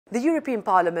The European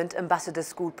Parliament Ambassador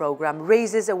School Programme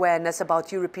raises awareness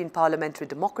about European parliamentary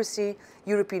democracy,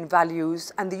 European values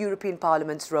and the European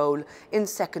Parliament's role in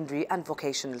secondary and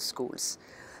vocational schools.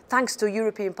 Thanks to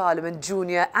European Parliament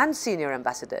junior and senior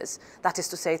ambassadors, that is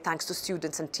to say thanks to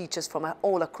students and teachers from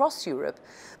all across Europe,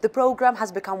 the programme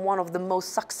has become one of the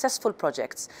most successful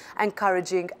projects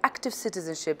encouraging active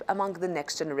citizenship among the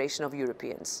next generation of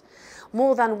Europeans.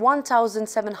 More than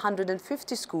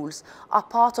 1,750 schools are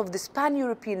part of this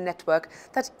pan-European network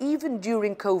that even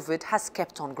during COVID has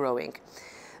kept on growing.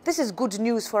 This is good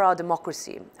news for our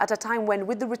democracy at a time when,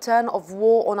 with the return of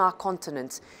war on our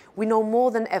continent, we know more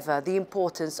than ever the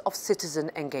importance of citizen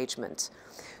engagement.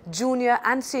 Junior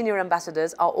and senior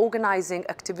ambassadors are organising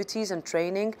activities and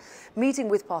training, meeting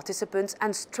with participants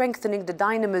and strengthening the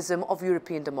dynamism of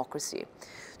European democracy.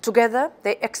 Together,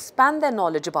 they expand their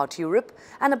knowledge about Europe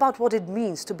and about what it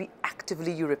means to be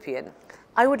actively European.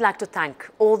 I would like to thank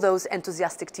all those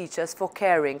enthusiastic teachers for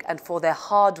caring and for their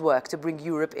hard work to bring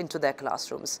Europe into their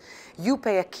classrooms. You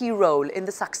play a key role in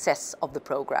the success of the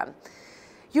programme.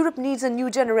 Europe needs a new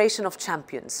generation of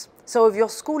champions. So if your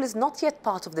school is not yet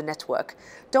part of the network,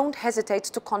 don't hesitate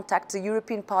to contact the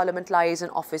European Parliament Liaison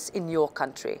Office in your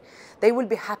country. They will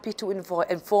be happy to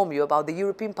inform you about the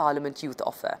European Parliament Youth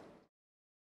Offer.